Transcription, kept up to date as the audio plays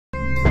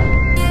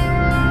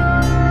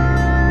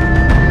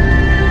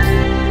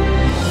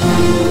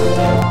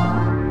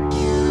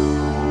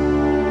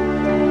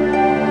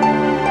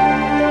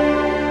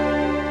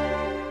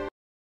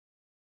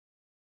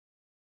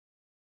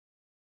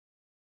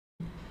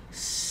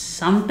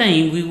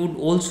sometime we would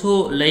also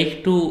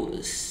like to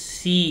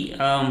see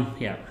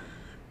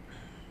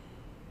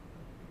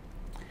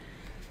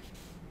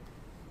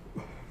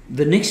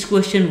the next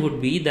question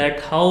would be that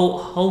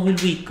how will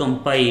we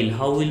compile,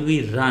 how will we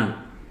run,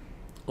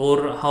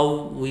 or how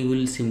we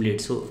will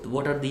simulate. So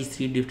what are these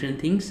three different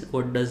things?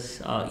 What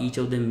does each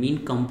of them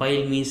mean?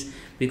 Compile means,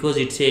 because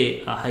it's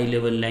a high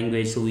level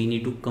language, so we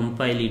need to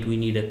compile it, we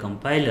need a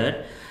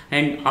compiler,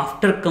 and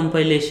after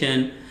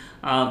compilation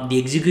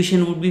the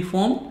execution would be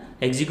formed,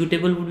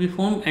 executable would be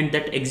formed, and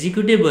that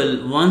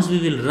executable, once we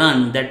will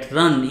run, that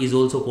run is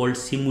also called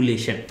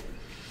simulation,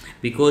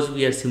 because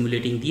we are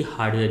simulating the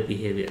hardware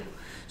behavior.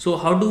 So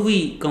how do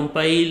we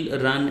compile,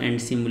 run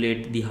and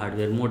simulate the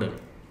hardware model?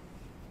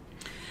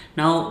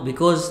 Now,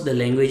 because the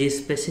language is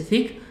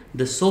specific,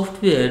 the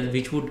software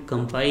which would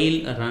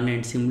compile, run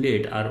and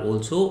simulate are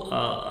also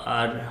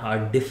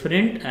are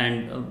different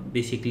and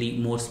basically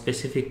more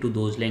specific to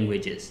those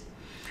languages.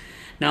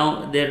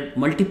 Now, there are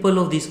multiple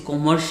of these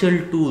commercial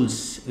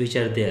tools which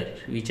are there,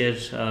 which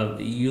are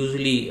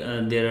usually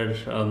there are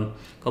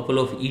couple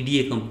of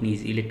EDA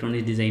companies,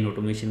 electronic design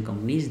automation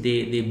companies.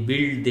 They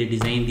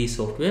design these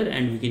software,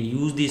 and we can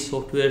use these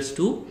softwares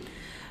to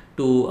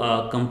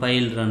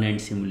compile, run and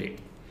simulate.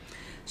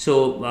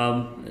 So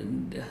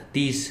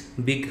these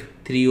big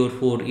 3 or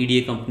 4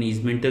 EDA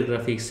companies, Mentor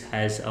Graphics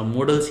has a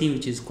Model C,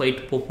 which is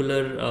quite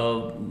popular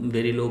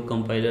Verilog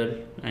compiler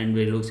and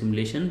Verilog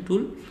simulation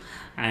tool,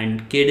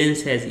 and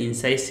Cadence has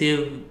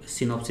Incisive,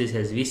 Synopsys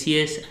has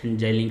VCS, and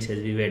Xilinx has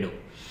Vivado.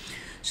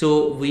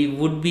 So we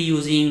would be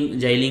using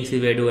Xilinx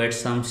Vivado at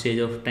some stage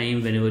of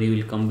time whenever you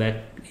will come back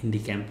in the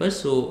campus.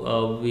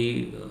 So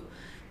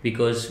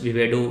because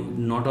Vivado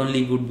not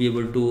only would be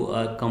able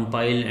to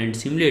compile and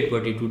simulate,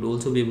 but it would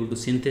also be able to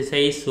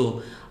synthesize.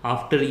 So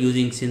after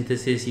using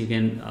synthesis, you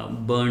can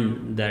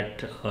burn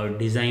that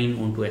design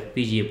onto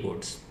FPGA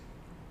boards.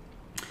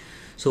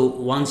 So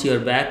once you are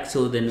back,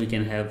 so then we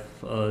can have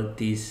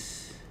these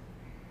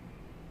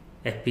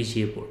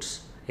FPGA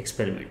boards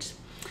experiments.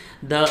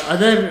 The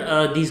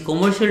other these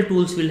commercial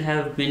tools will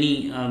have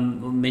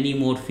many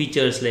more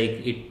features,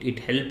 like it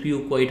help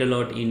you quite a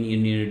lot in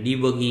your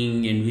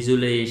debugging and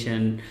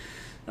visualization.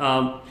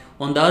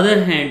 On the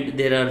other hand,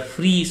 there are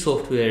free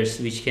softwares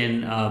which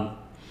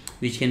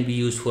can be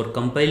used for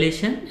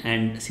compilation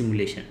and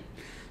simulation.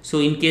 So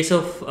in case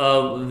of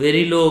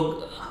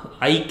Verilog,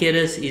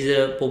 iKeras is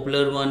a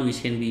popular one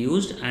which can be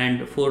used,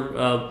 and for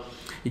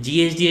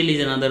GHDL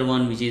is another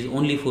one which is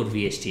only for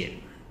VHDL.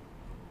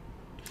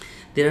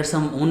 There are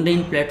some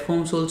online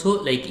platforms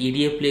also like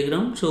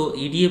edaplayground. So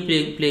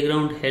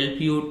edaplayground help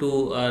you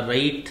to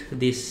write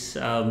this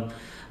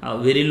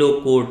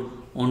Verilog code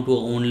onto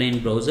an online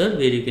browser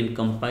where you can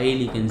compile,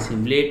 you can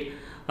simulate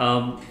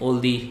all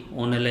the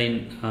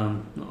online.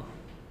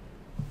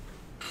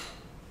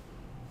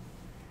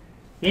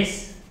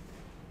 Yes,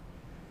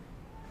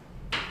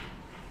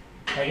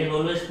 I can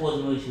always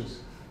pause, no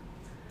issues.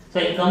 So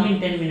I'll come in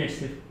 10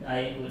 minutes if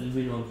I will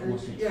be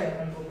almost.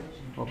 Yeah,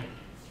 okay.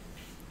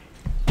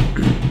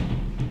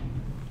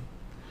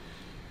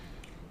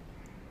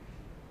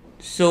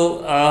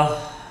 So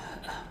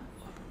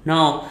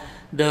now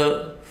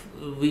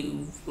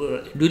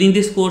during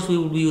this course we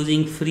would be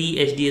using free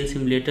HDL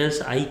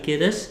simulators,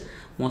 iKeras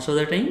most of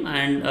the time,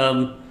 and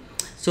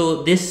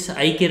so this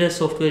iKeras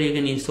software you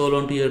can install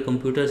onto your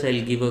computers.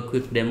 I'll give a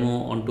quick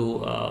demo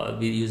onto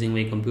using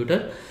my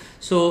computer.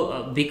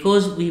 So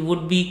because we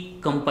would be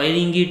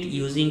compiling it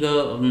using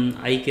a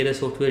iKeras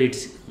software,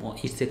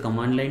 it's a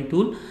command line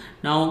tool.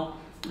 Now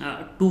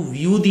to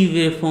view the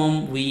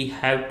waveform, we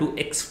have to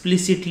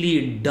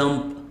explicitly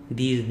dump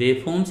these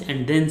waveforms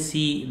and then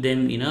see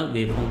them in a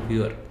waveform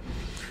viewer.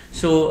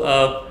 So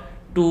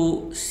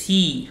to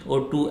see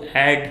or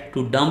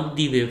to dump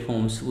the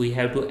waveforms, we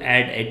have to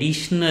add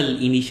additional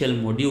initial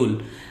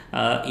module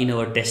in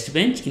our test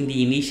bench. In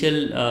the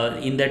initial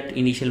in that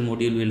initial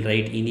module, we'll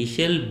write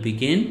initial,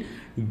 begin,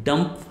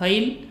 dump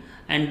file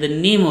and the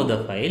name of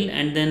the file,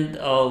 and then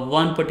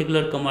one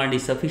particular command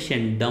is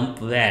sufficient, dump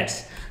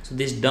vars. So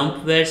this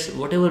dump vars,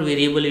 whatever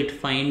variable it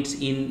finds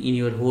in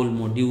your whole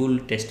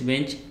module test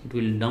bench, it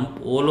will dump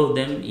all of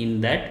them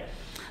in that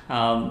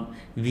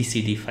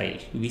VCD file.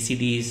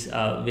 VCD is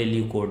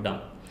value code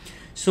dump.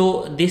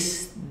 So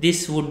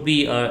this would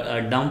be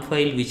a dump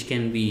file which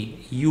can be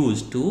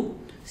used to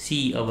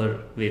see our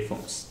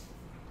waveforms.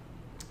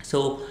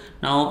 So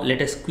now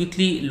let us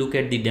quickly look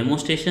at the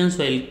demonstration.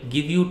 So I'll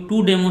give you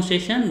two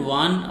demonstrations,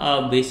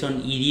 one based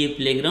on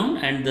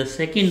edaplayground and the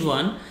second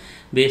one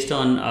based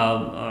on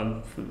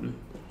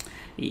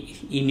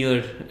in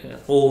your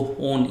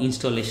own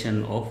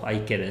installation of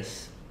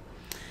iKeras.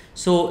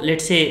 So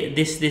let's say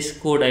this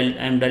code,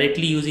 I'm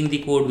directly using the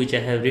code which I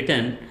have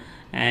written,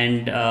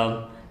 and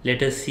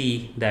let us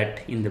see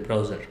that in the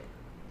browser.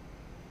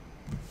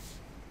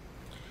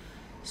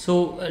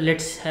 So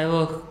let's have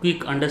a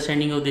quick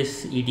understanding of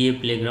this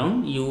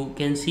edaplayground. You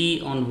can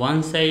see on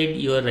one side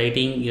you are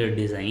writing your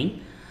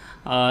design.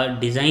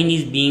 Design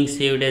is being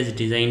saved as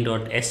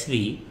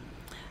design.sv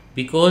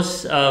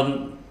because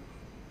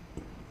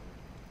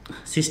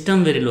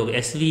system Verilog.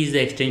 SV is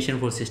the extension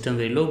for system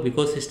Verilog,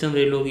 because system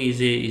Verilog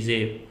is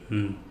a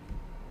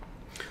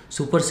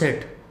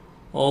superset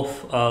of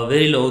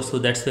Verilog, so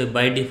that's why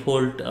by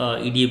default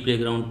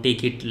edaplayground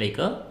take it like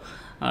a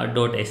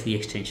 .sv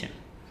extension.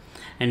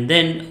 And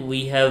then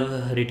we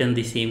have written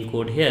the same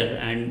code here,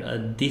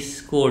 and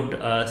this code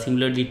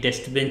similarly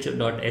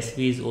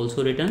testbench.sv is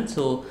also written.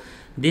 So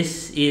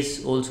this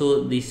is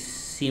also the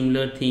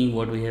similar thing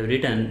what we have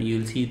written. You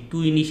will see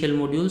two initial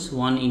modules.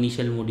 One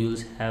initial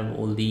modules have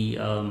all the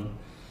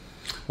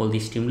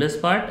stimulus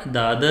part.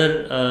 The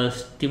other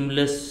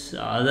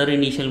other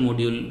initial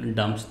module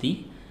dumps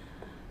the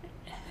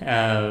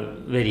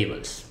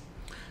variables.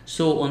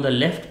 So on the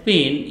left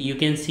pane you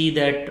can see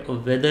that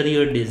whether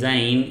your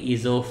design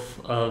is of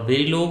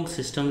Verilog,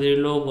 system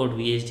Verilog or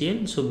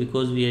VHDL. So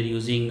because we are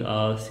using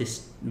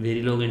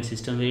Verilog and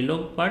system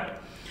Verilog part,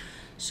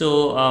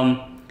 so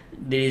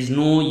there is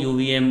no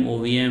UVM,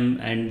 OVM,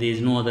 and there is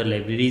no other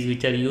libraries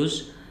which are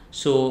used.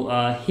 So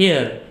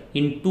here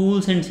in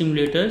tools and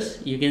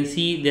simulators you can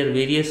see there are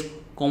various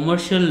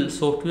commercial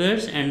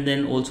softwares and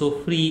then also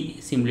free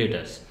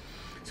simulators.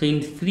 So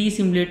in free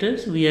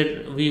simulators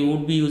we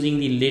would be using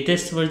the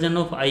latest version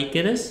of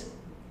iKeras,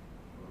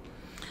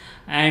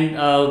 and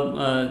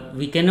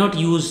we cannot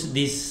use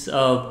this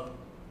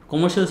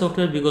commercial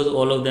software because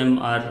all of them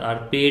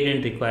are paid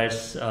and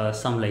requires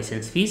some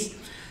license fees.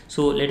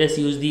 So let us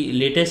use the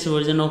latest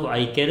version of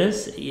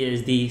iKeras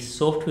as the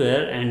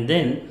software, and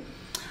then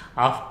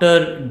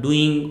after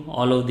doing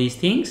all of these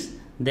things,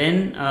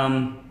 then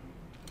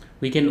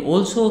we can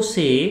also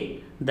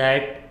say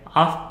that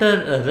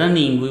after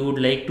running we would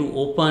like to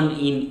open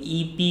in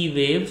EP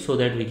wave so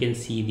that we can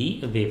see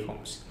the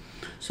waveforms.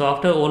 So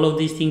after all of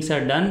these things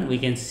are done, we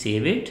can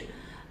save it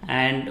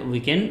and we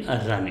can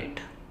run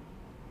it.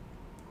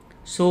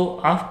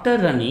 So after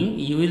running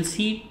you will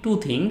see two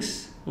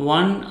things.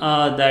 One,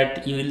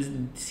 that you will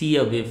see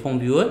a waveform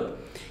viewer.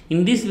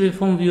 In this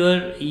waveform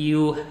viewer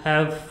you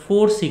have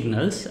four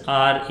signals: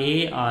 RA,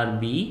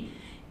 RB,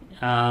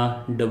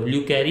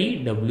 W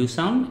carry, W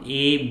sum,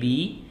 A,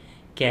 B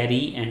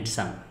carry and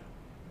sum.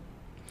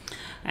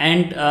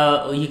 And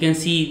you can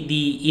see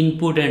the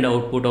input and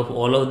output of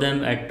all of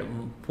them at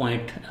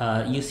point.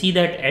 You see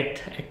that at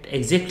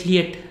exactly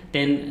at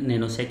 10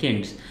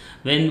 nanoseconds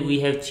when we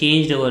have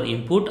changed our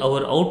input,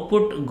 our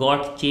output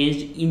got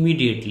changed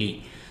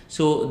immediately.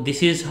 So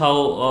this is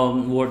how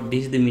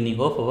this is the meaning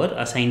of our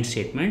assigned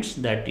statements,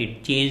 that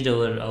it changed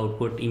our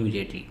output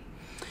immediately.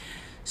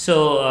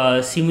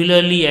 So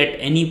similarly at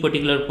any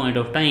particular point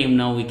of time,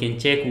 now we can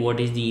check what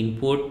is the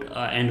input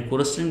and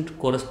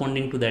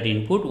corresponding to that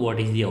input what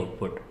is the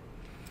output.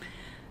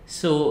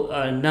 So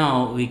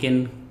now we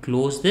can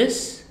close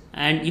this,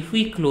 and if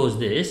we close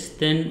this,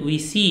 then we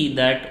see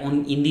that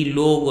in the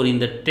log or in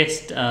the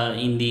test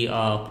in the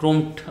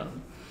prompt,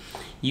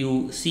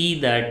 you see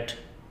that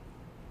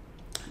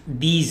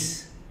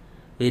these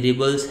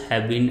variables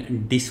have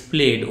been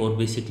displayed, or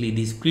basically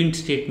these print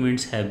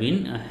statements have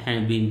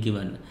been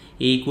given: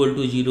 a equal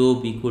to 0,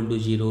 b equal to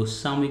 0,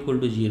 sum equal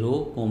to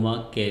 0,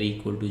 comma carry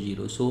equal to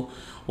 0. So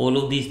all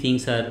of these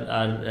things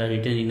are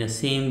written in the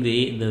same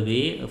way, the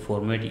way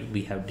format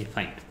we have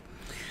defined.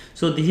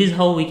 So this is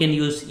how we can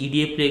use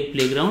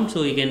edaplayground.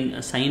 So you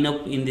can sign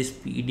up in this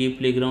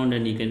edaplayground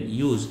and you can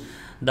use.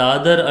 The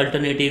other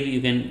alternative, you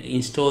can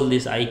install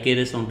this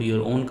iKeras onto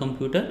your own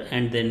computer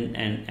and then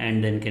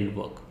can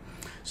work.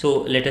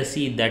 So let us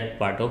see that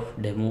part of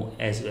demo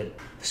as well.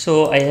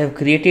 So I have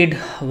created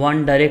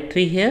one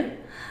directory here,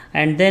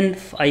 and then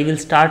I will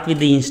start with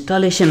the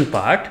installation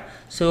part.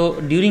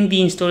 So during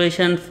the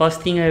installation,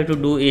 first thing I have to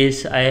do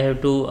is I have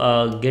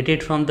to get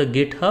it from the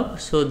GitHub.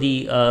 So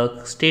the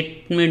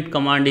statement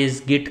command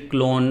is git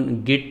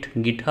clone git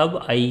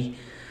github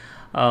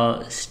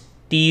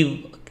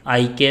steve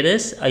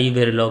iKeras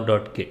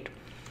iverilog.git.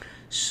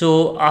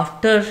 So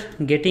after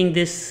getting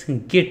this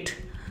git,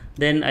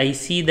 then I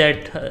see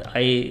that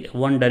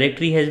one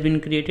directory has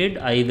been created,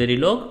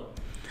 iverilog,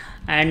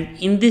 and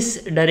in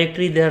this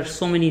directory there are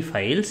so many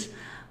files.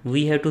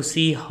 We have to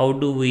see how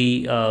do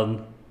we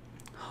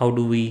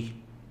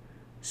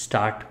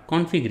start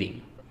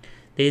configuring.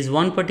 There is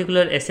one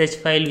particular sh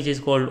file which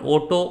is called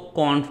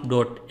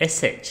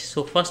autoconf.sh.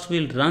 So first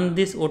we'll run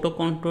this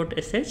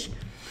autoconf.sh,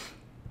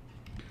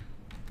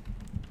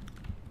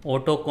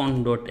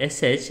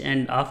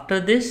 and after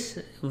this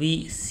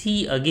we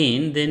see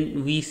again,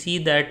 then we see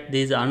that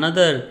there is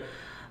another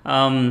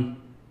file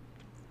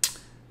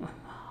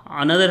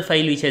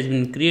which has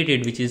been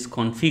created, which is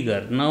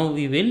configure. Now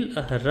we will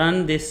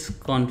run this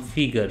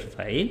configure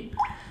file.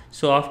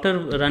 So after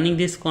running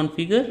this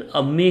configure,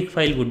 a make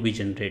file would be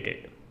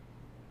generated.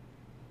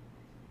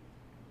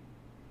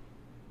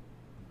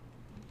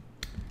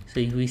 So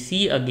if we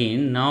see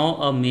again, now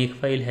a make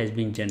file has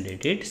been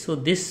generated. So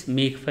this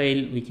make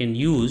file we can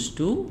use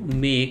to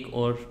make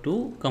or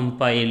to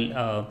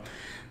compile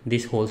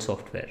this whole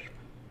software.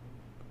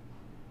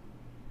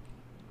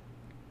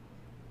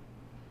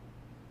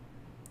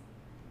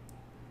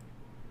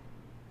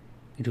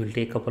 It will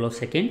take a couple of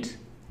seconds.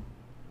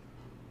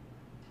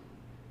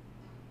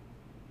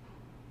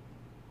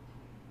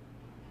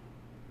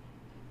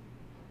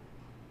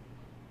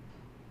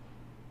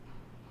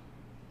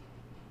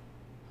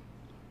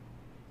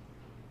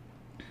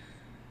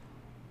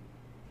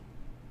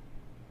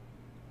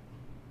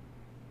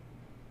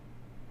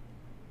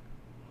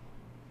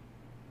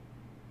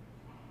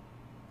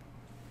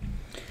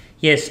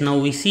 Yes, now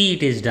we see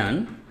it is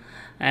done,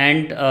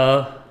 and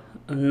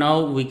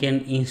now we can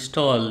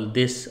install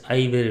this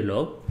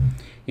iverilog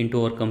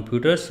into our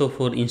computer. So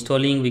for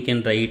installing, we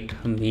can write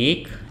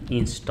make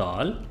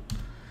install.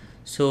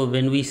 So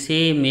when we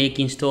say make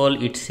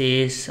install, it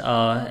says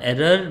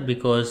error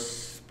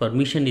because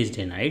permission is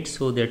denied.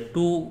 So there are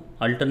two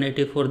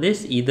alternatives for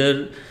this.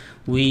 Either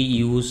we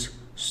use,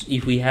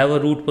 if we have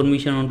a root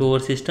permission onto our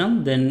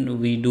system,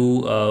 then we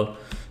do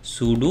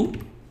sudo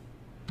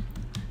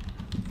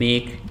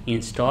make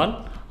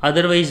install.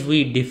 Otherwise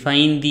we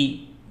define the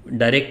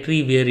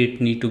directory where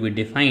it need to be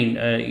defined,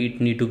 it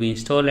need to be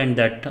installed, and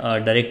that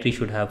directory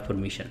should have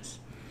permissions.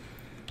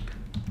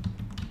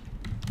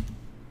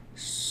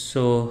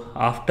 So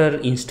after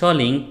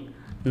installing,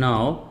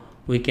 now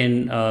we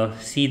can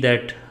see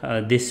that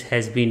this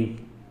has been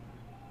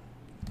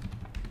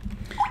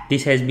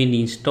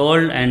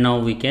installed, and now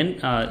we can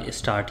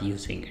start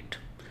using it.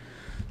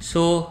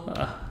 So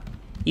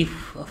if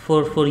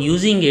for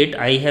using it,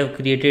 I have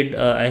created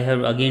I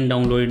have again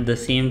downloaded the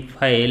same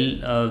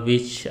file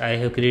which I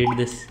have created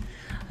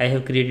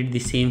the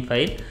same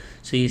file.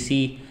 So you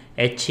see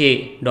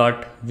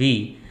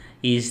ha.v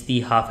is the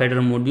half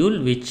header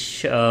module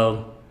which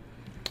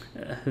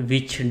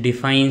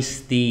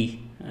defines the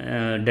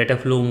data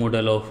flow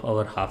model of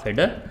our half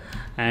header,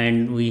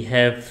 and we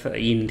have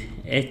in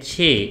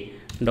ha.testbench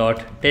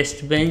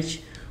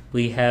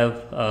we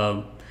have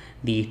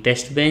the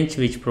test bench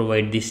which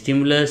provide the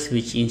stimulus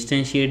which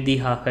instantiate the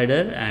half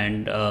header,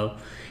 and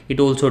it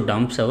also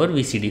dumps our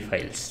VCD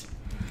files.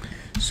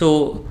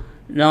 So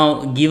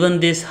now given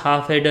this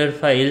half header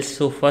files,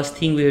 so first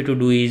thing we have to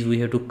do is we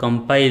have to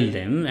compile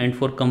them, and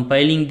for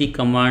compiling the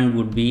command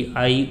would be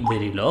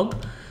iverilog.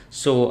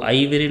 So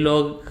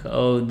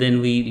iverilog,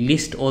 then we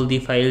list all the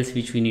files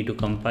which we need to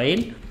compile,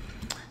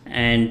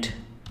 and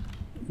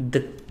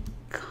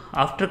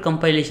after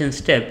compilation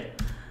step,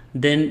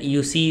 then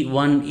you see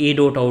one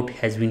a.out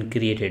has been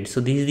created.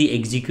 So this is the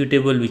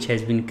executable which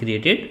has been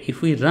created.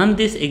 If we run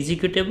this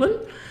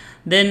executable,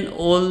 then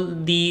all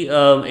the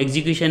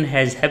execution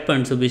has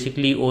happened. So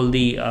basically all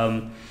the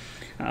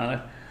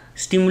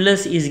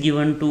stimulus is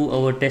given to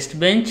our test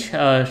bench.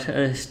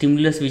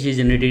 Stimulus which is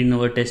generated in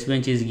our test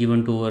bench is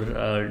given to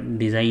our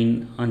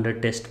design under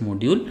test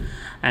module,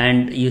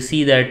 and you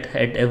see that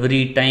at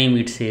every time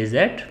it says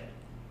that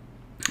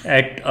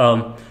at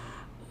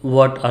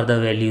what are the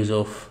values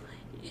of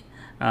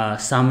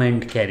sum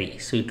and carry.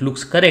 So it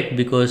looks correct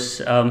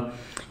because a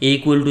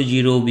equal to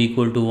 0, b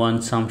equal to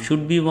 1, sum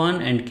should be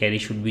 1 and carry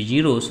should be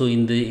 0. So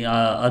in the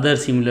other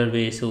similar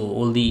way, so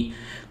all the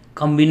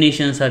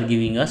combinations are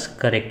giving us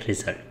correct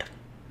result.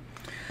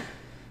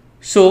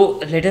 So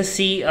let us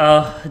see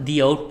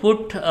the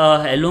output.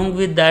 Along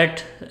with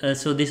that,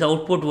 so this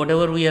output,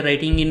 whatever we are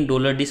writing in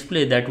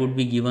 $display, that would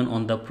be given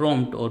on the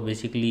prompt, or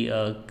basically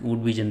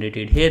would be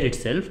generated here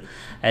itself.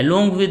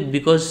 Along with,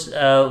 because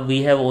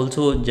we have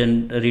also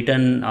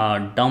written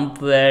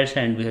dumpwares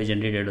and we have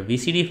generated a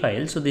VCD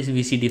file, so this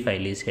VCD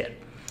file is here.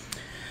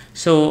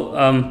 So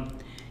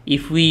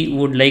if we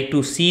would like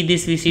to see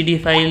this VCD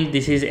file,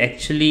 this is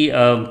actually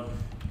a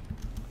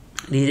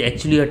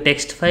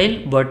text file,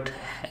 but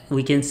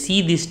we can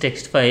see this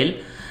text file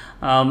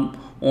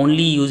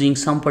only using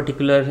some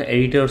particular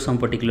editor or some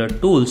particular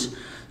tools.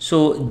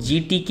 So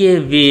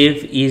GTK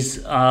Wave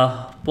is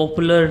a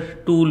popular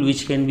tool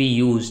which can be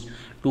used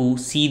to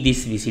see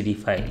this VCD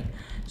file.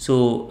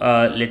 So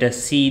let us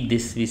see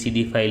this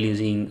VCD file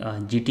using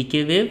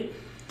GTK Wave.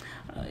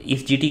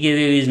 If GTK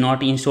Wave is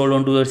not installed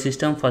onto your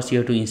system, first you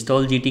have to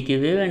install GTK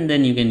Wave, and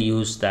then you can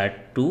use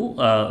that to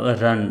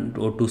run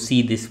or to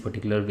see this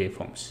particular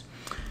waveforms.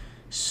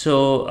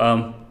 So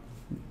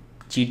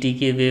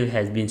GTK Wave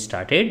has been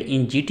started.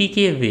 In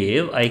GTK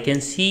Wave, I can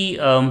see these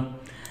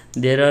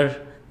are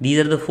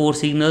the 4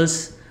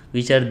 signals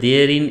which are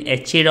there in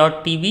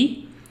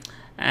ha.tb,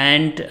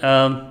 and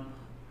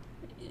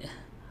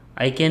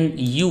I can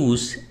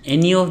use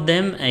any of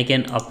them. I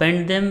can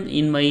append them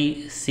in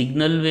my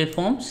signal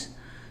waveforms.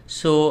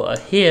 So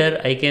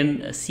here I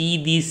can see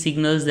these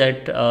signals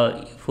that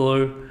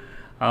for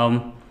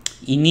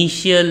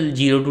initial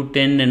 0 to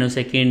 10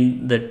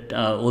 nanosecond, that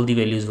all the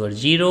values were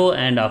 0,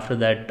 and after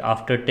that,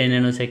 after 10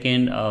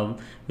 nanosecond,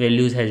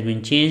 values has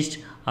been changed,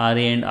 RA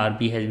and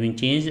RB has been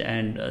changed,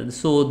 and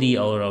so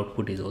our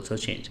output is also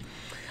changed.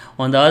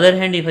 On the other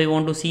hand, if I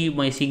want to see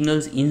my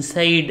signals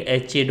inside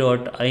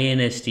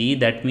ha.inst,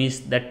 that means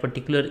that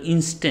particular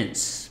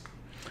instance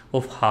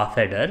of half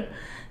header,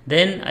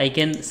 then I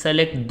can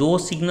select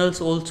those signals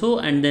also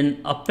and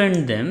then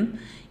append them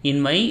in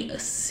my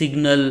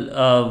signal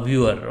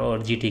viewer or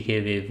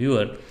GTK Wave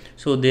viewer.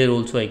 So there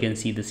also I can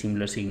see the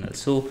similar signals.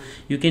 So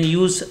you can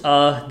use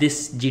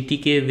this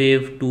GTK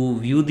Wave to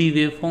view the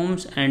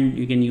waveforms, and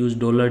you can use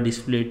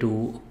 $display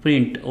to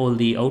print all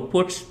the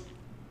outputs.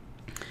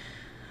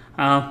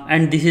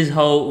 And this is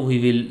how we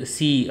will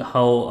see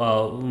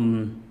how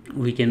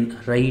we can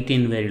write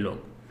in Verilog.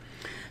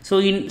 So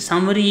in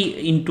summary,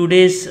 in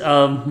today's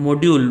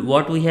module,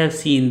 what we have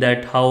seen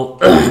that how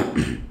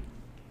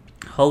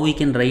how we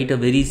can write a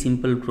very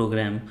simple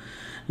program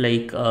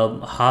like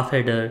half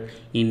header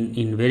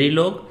in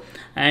Verilog.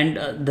 And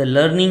the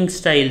learning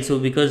style, so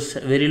because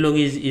Verilog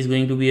is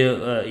going to be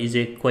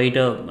a quite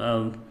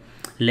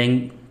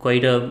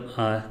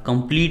a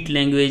complete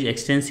language,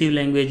 extensive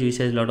language which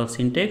has a lot of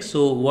syntax.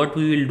 So what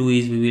we will do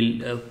is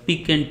we will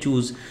pick and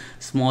choose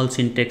small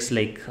syntax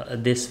like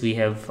this. We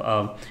have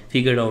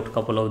figured out a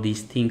couple of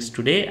these things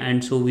today,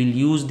 and so we'll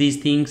use these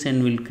things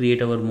and we'll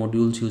create our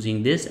modules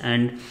using this.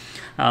 And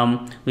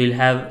we'll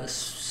have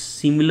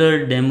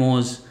similar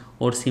demos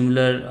or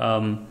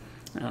similar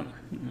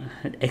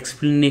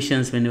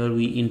explanations whenever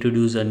we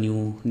introduce a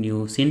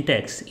new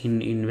syntax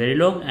in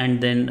Verilog,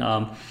 and then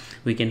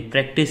we can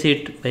practice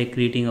it by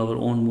creating our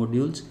own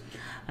modules,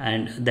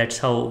 and that's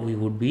how we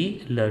would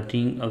be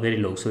learning a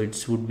Verilog. So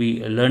it would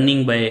be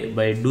learning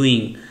by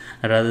doing,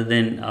 rather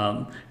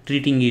than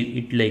treating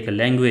it like a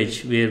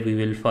language where we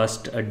will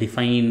first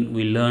define,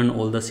 we learn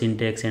all the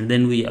syntax and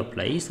then we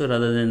apply. So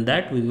rather than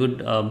that, we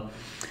would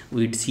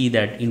we'd see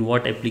that in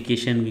what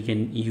application we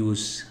can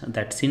use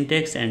that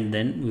syntax, and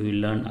then we will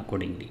learn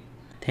accordingly.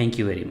 Thank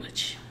you very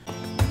much.